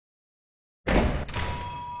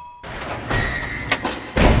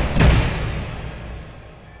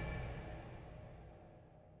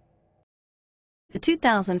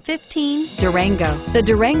2015 Durango. The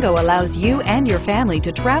Durango allows you and your family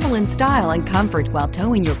to travel in style and comfort while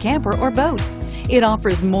towing your camper or boat. It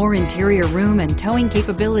offers more interior room and towing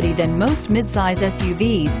capability than most midsize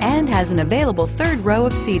SUVs and has an available third row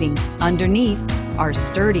of seating. Underneath are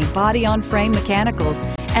sturdy body-on-frame mechanicals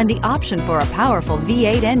and the option for a powerful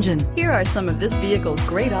V8 engine. Here are some of this vehicle's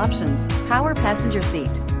great options: power passenger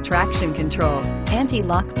seat, traction control,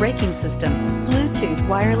 anti-lock braking system, Bluetooth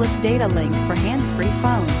wireless data link for hands-free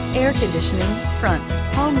phone, air conditioning, front,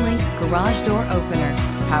 home link garage door opener,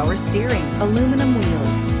 power steering, aluminum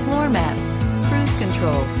wheels, floor mats, cruise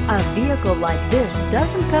control. A vehicle like this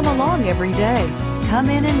doesn't come along every day. Come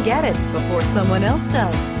in and get it before someone else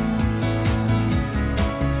does.